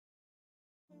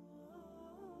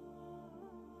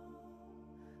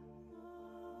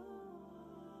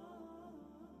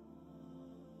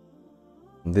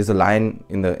There's a line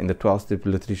in the 12-step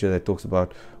literature that talks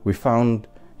about, we found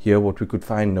here what we could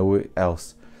find nowhere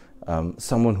else.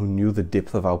 Someone who knew the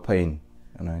depth of our pain,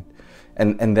 right?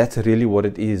 And that's really what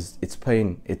it is. It's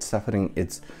pain, it's suffering,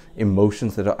 it's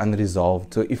emotions that are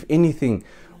unresolved. So if anything,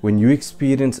 when you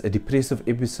experience a depressive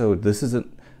episode, this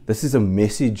is a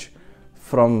message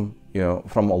from, you know,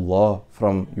 from Allah,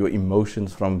 from your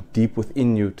emotions, from deep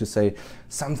within you, to say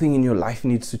something in your life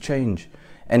needs to change.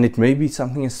 And it may be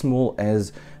something as small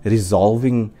as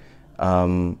resolving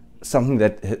something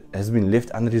that has been left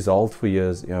unresolved for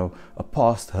years, you know, a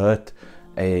past hurt,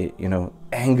 a, you know,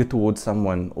 anger towards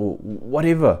someone, or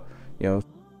whatever, you know.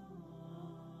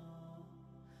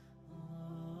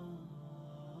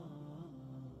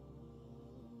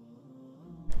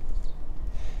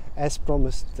 As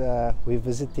promised, we're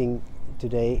visiting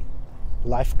today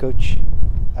life coach,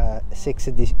 sex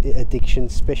addiction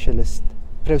specialist,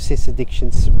 process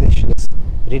addiction specialist,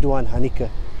 Ridwan Hanika,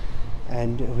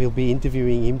 and we'll be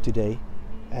interviewing him today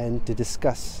and to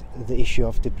discuss the issue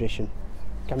of depression.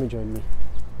 Come and join me.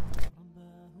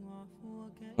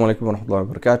 Assalamu alaikum wa rahmatullahi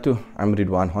wa barakatuh. I'm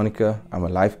Ridwan Hanika. I'm a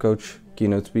life coach,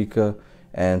 keynote speaker,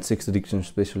 and sex addiction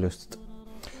specialist.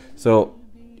 So,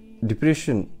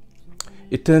 depression,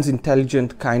 it turns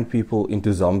intelligent, kind people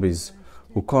into zombies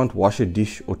who can't wash a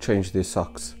dish or change their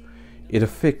socks. It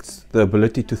affects the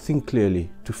ability to think clearly,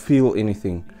 to feel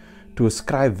anything, to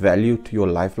ascribe value to your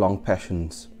lifelong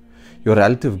passions. Your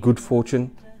relative good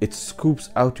fortune, it scoops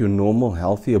out your normal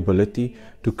healthy ability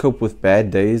to cope with bad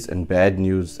days and bad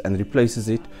news and replaces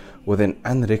it with an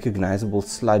unrecognizable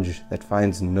sludge that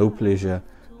finds no pleasure,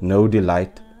 no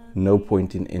delight, no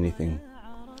point in anything.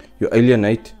 You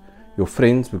alienate your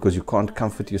friends because you can't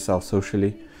comfort yourself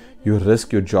socially. You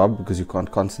risk your job because you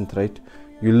can't concentrate.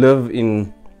 You live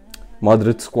in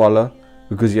moderate squalor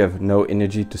because you have no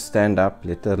energy to stand up,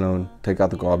 let alone take out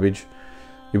the garbage.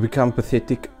 You become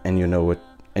pathetic and you know it,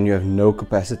 and you have no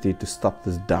capacity to stop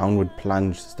this downward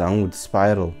plunge, this downward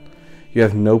spiral. You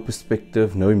have no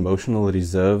perspective, no emotional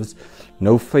reserves,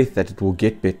 no faith that it will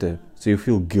get better, so you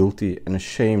feel guilty and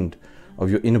ashamed of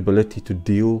your inability to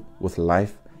deal with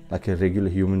life like a regular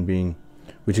human being,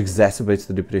 which exacerbates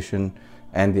the depression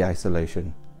and the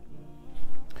isolation.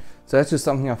 So that's just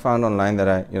something I found online that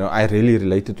I really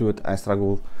related to it. I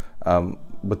struggle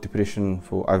with depression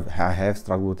I have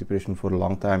struggled with depression for a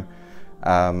long time,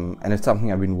 and it's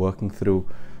something I've been working through,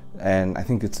 and I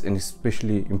think it's an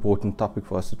especially important topic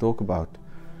for us to talk about.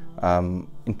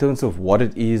 In terms of what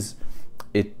it is,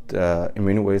 it in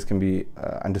many ways can be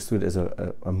understood as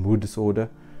a mood disorder.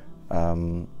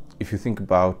 If you think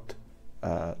about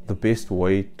the best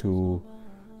way to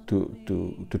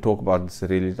talk about this,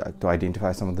 really to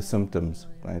identify some of the symptoms,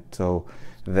 right? So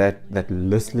that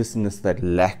listlessness, that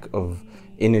lack of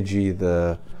energy,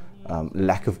 the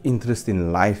lack of interest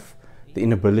in life, the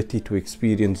inability to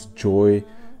experience joy,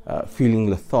 feeling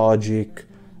lethargic,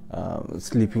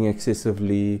 sleeping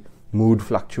excessively, mood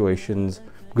fluctuations,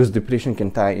 because depression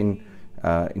can tie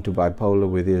into bipolar,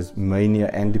 where there's mania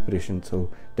and depression. So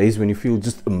days when you feel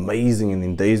just amazing, and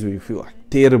then days where you feel like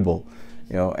terrible,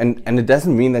 you know. And it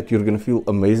doesn't mean that you're going to feel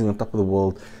amazing on top of the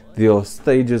world. There are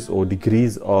stages or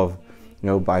degrees of, you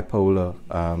know, bipolar.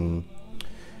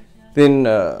 Then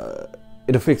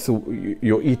it affects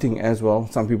your eating as well.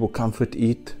 Some people comfort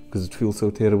eat because it feels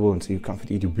so terrible, and so you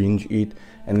comfort eat, you binge eat,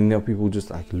 and then there are people who just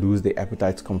like lose their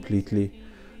appetites completely.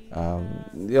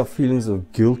 There are feelings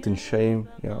of guilt and shame,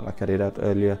 you know, like I read out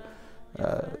earlier.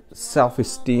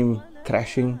 Self-esteem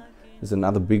crashing is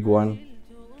another big one.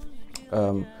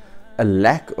 A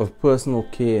lack of personal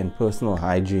care and personal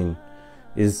hygiene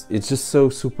it's just so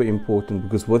super important,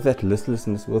 because with that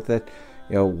listlessness, with that,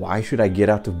 you know, why should I get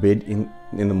out of bed in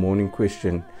the morning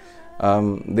question,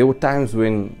 there were times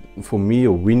when, for me,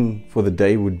 a win for the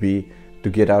day would be to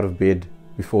get out of bed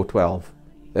before 12.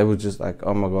 That was just like,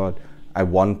 oh my God, I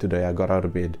won today, I got out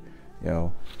of bed, you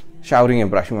know. Showering and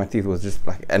brushing my teeth was just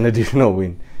like an additional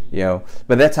win, you know.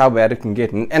 But that's how bad it can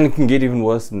get, and it can get even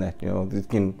worse than that, you know. It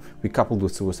can be coupled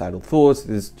with suicidal thoughts.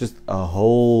 There's just a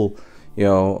whole, you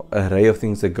know, array of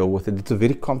things that go with it. It's a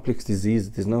very complex disease.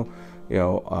 There's no, you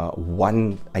know,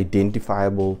 one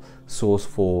identifiable source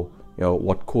for, you know,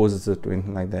 what causes it or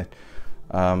anything like that.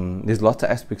 There's lots of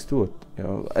aspects to it, you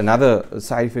know. Another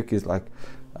side effect is like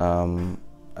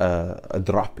a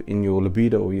drop in your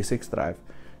libido or your sex drive,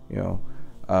 you know.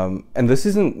 And this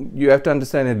isn't, you have to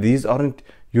understand that these aren't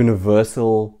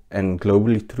universal and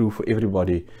globally true for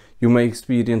everybody. You may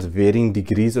experience varying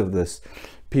degrees of this.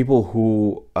 People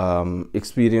who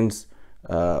experience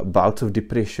bouts of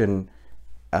depression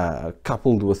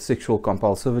coupled with sexual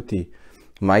compulsivity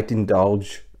might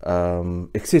indulge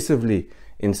excessively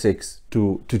in sex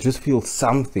to just feel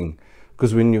something.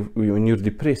 Because when you're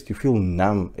depressed, you feel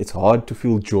numb. It's hard to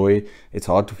feel joy. It's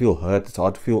hard to feel hurt. It's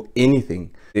hard to feel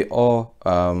anything. There are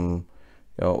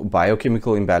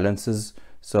biochemical imbalances.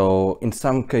 So in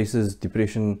some cases,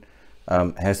 depression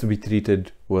has to be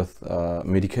treated with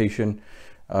medication.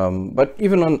 But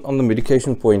even on the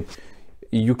medication point,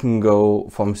 you can go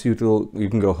pharmaceutical, you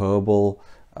can go herbal.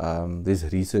 There's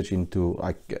research into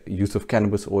like use of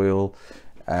cannabis oil.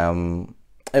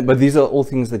 But these are all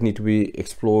things that need to be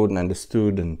explored and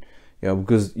understood, and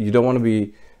because you don't want to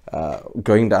be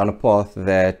going down a path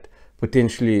that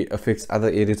potentially affects other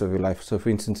areas of your life. So for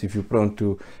instance, if you're prone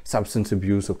to substance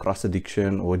abuse or cross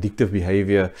addiction or addictive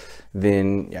behavior,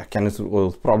 then cannabis oil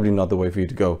is probably not the way for you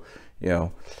to go,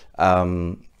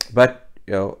 but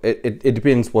it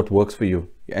depends what works for you,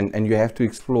 and you have to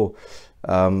explore.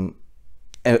 A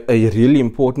really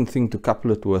important thing to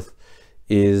couple it with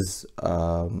is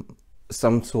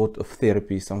some sort of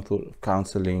therapy, some sort of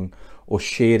counseling, or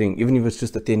sharing, even if it's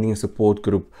just attending a support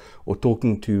group or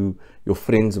talking to your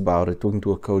friends about it, talking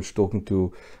to a coach, talking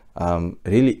to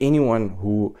really anyone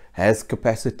who has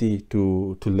capacity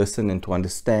to listen and to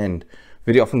understand.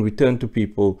 Very often we turn to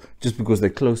people just because they're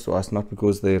close to us, not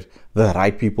because they're the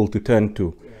right people to turn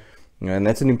to. And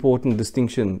that's an important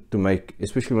distinction to make,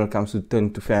 especially when it comes to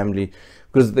turn to family,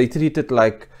 because they treat it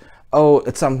like, oh,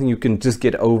 it's something you can just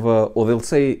get over, or they'll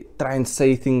try and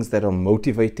say things that are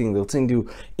motivating. They'll send you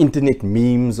internet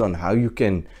memes on how you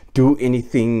can do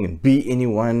anything and be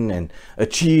anyone and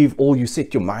achieve all you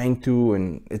set your mind to,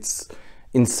 and it's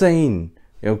insane,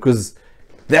 because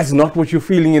that's not what you're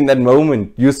feeling in that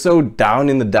moment. You're so down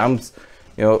in the dumps.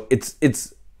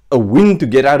 It's a win to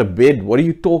get out of bed. What are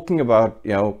you talking about?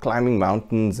 Climbing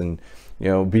mountains and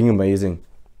being amazing.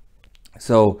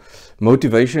 So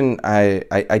motivation,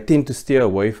 I tend to steer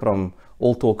away from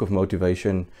all talk of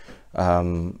motivation,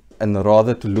 and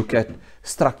rather to look at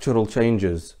structural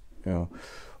changes.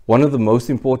 One of the most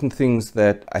important things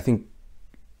that I think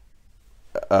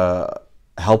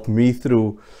helped me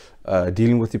through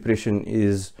dealing with depression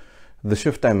is the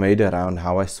shift I made around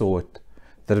how I saw it.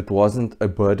 That it wasn't a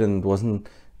burden, it wasn't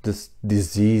this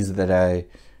disease that I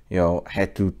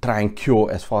had to try and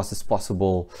cure as fast as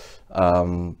possible.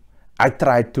 I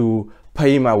tried to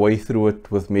pay my way through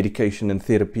it with medication and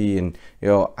therapy, and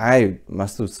I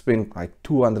must have spent like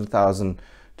 200,000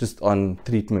 just on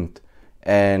treatment,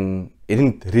 and it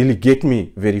didn't really get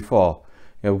me very far,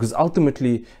 because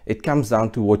ultimately it comes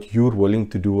down to what you're willing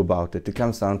to do about it. It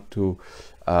comes down to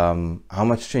how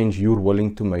much change you're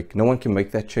willing to make. No one can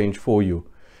make that change for you.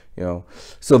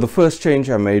 So the first change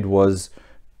I made was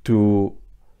to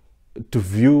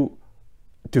view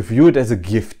it as a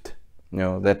gift.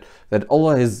 That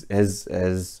Allah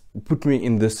has put me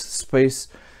in this space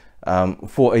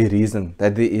for a reason,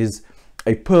 that there is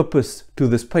a purpose to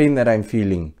this pain that I'm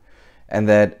feeling, and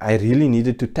that I really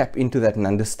needed to tap into that and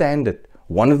understand it.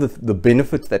 One of the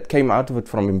benefits that came out of it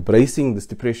from embracing this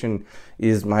depression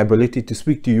is my ability to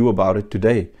speak to you about it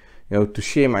today, to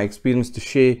share my experience, to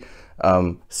share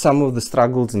some of the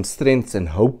struggles and strengths and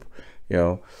hope,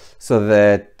 so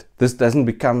that this doesn't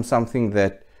become something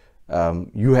that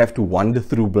you have to wander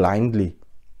through blindly.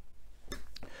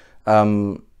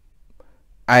 Another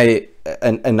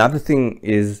thing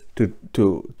is to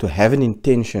have an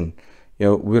intention.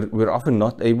 We're often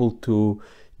not able to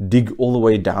dig all the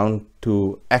way down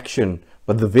to action,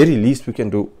 but the very least we can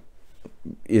do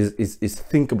is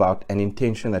think about an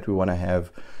intention that we want to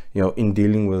have, in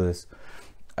dealing with this.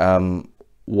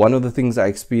 One of the things I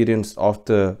experienced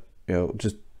after,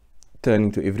 just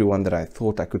turning to everyone that I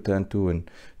thought I could turn to, and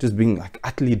just being like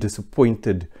utterly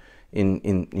disappointed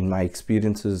in my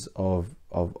experiences of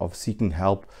seeking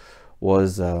help,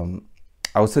 was I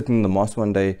was sitting in the mosque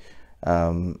one day,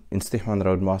 in Stechman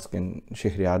Road Mosque, and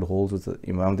Sheikh Riyad Halls was the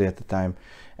imam there at the time,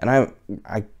 and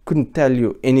I couldn't tell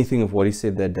you anything of what he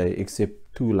said that day except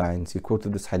 2 lines. He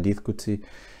quoted this hadith Qudsi,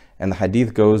 and the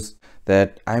hadith goes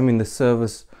that I'm in the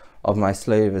service of my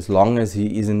slave as long as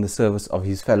he is in the service of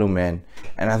his fellow man.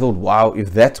 And I thought, wow,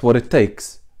 if that's what it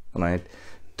takes, right,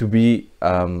 to be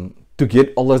to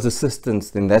get Allah's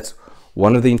assistance, then that's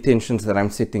one of the intentions that I'm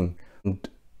setting. And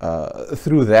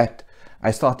through that,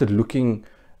 I started looking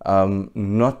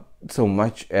not so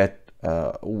much at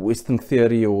Western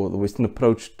theory or the Western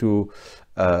approach to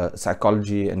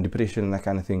psychology and depression and that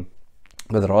kind of thing,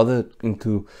 but rather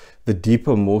into the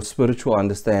deeper, more spiritual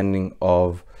understanding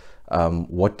of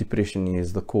what depression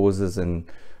is, the causes, and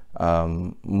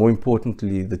more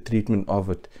importantly, the treatment of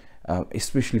it,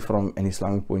 especially from an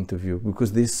Islamic point of view,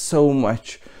 because there's so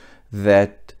much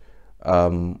that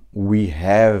we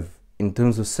have in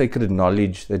terms of sacred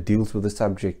knowledge that deals with the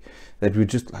subject that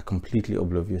we're just like completely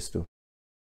oblivious to.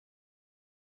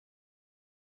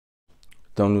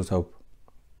 Don't lose hope.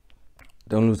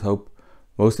 Don't lose hope.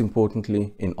 Most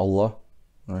importantly, in Allah,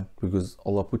 right? Because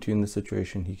Allah put you in the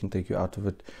situation, He can take you out of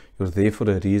it. You're there for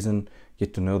a reason.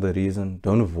 Get to know the reason.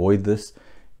 Don't avoid this.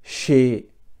 Share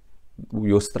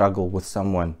your struggle with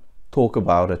someone. Talk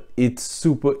about it. It's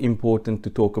super important to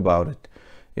talk about it.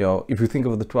 You know, if you think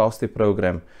of the 12-step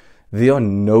program, there are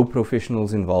no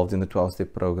professionals involved in the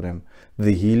 12-step program.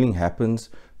 The healing happens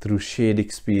through shared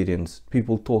experience,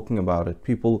 people talking about it,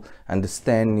 people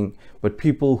understanding, but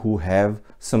people who have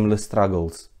similar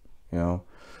struggles. You know,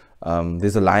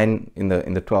 there's a line in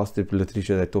the 12-step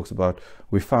literature that talks about,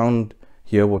 we found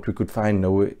here what we could find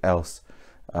nowhere else.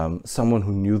 Someone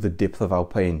who knew the depth of our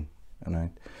pain,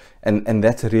 right? And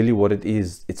that's really what it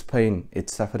is. It's pain,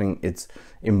 it's suffering, it's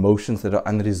emotions that are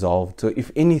unresolved. So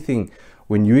if anything,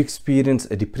 when you experience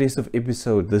a depressive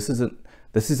episode, this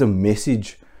is a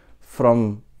message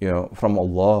from, you know, from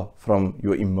Allah, from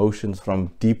your emotions,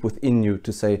 from deep within you,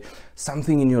 to say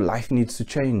something in your life needs to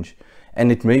change.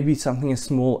 And it may be something as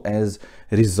small as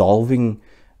resolving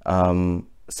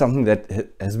something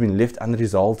that has been left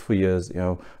unresolved for years, you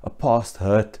know, a past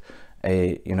hurt,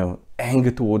 you know,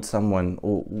 anger towards someone,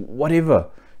 or whatever,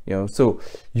 you know. So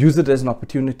use it as an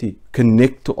opportunity.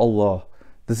 Connect to Allah.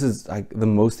 This is like the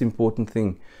most important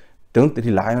thing. Don't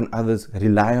rely on others,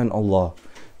 rely on Allah.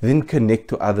 Then connect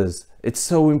to others. It's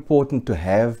so important to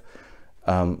have,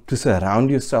 to surround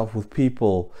yourself with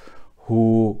people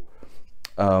who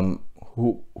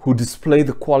display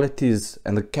the qualities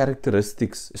and the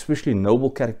characteristics, especially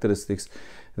noble characteristics,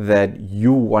 that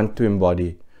you want to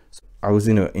embody. So I was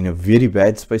in a very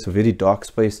bad space, a very dark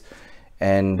space,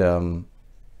 and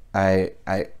I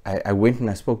went and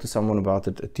I spoke to someone about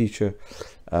it, a teacher,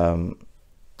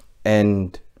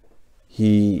 and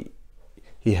he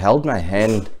held my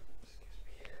hand.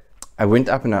 I went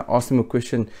up and I asked him a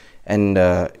question, and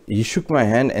he shook my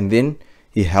hand, and then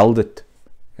he held it,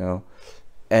 you know.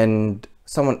 And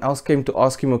someone else came to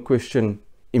ask him a question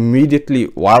immediately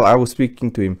while I was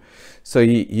speaking to him. So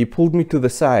he pulled me to the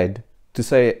side to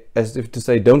say, as if to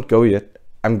say, don't go yet,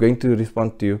 I'm going to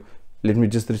respond to you, let me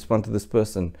just respond to this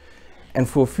person. And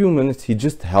for a few minutes he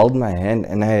just held my hand,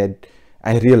 and I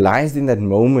realized in that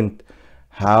moment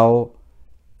how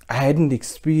I hadn't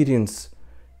experienced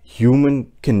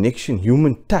human connection,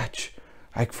 human touch,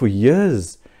 like for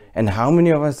years. And how many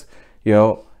of us, you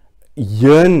know,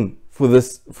 yearn for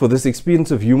this experience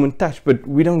of human touch, but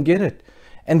we don't get it.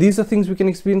 And these are things we can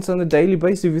experience on a daily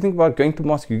basis. If you think about going to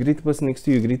mosque, you greet the person next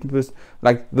to you, you greet the person,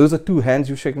 like those are two hands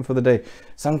you've shaken for the day.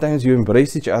 Sometimes you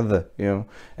embrace each other, you know.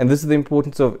 And this is the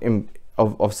importance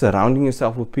of surrounding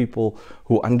yourself with people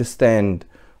who understand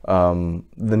the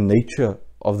nature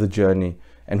of the journey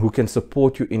and who can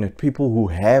support you in it. People who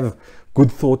have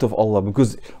good thought of Allah,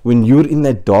 because when you're in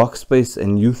that dark space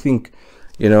and you think,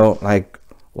 you know, like,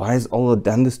 why has Allah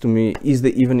done this to me? Is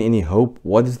there even any hope?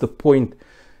 What is the point?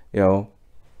 You know,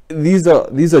 these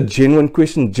are genuine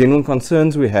questions, genuine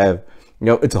concerns we have. You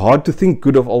know, it's hard to think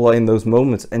good of Allah in those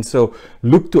moments. And so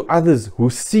look to others who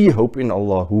see hope in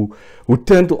Allah, who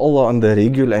turn to Allah on the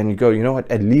regular, and you go, you know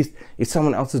what, at least if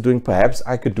someone else is doing, perhaps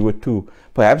I could do it too.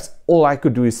 Perhaps all I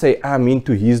could do is say Ameen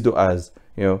to his du'as,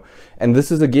 you know. And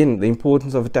this is again the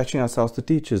importance of attaching ourselves to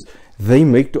teachers. They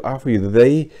make du'a for you.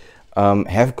 They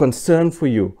have concern for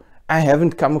you. I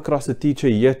haven't come across a teacher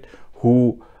yet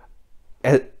who,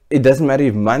 it doesn't matter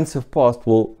if months have passed,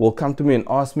 will come to me and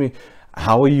ask me,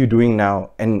 how are you doing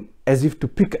now? And as if to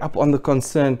pick up on the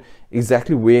concern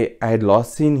exactly where I had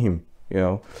last seen him, you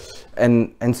know.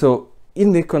 And so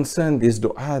in their concern, there's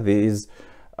dua, there is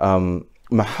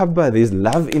mahabba, there's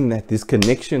love in that, there's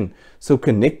connection. So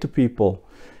connect to people,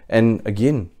 and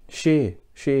again, share.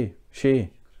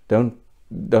 Don't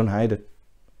hide it.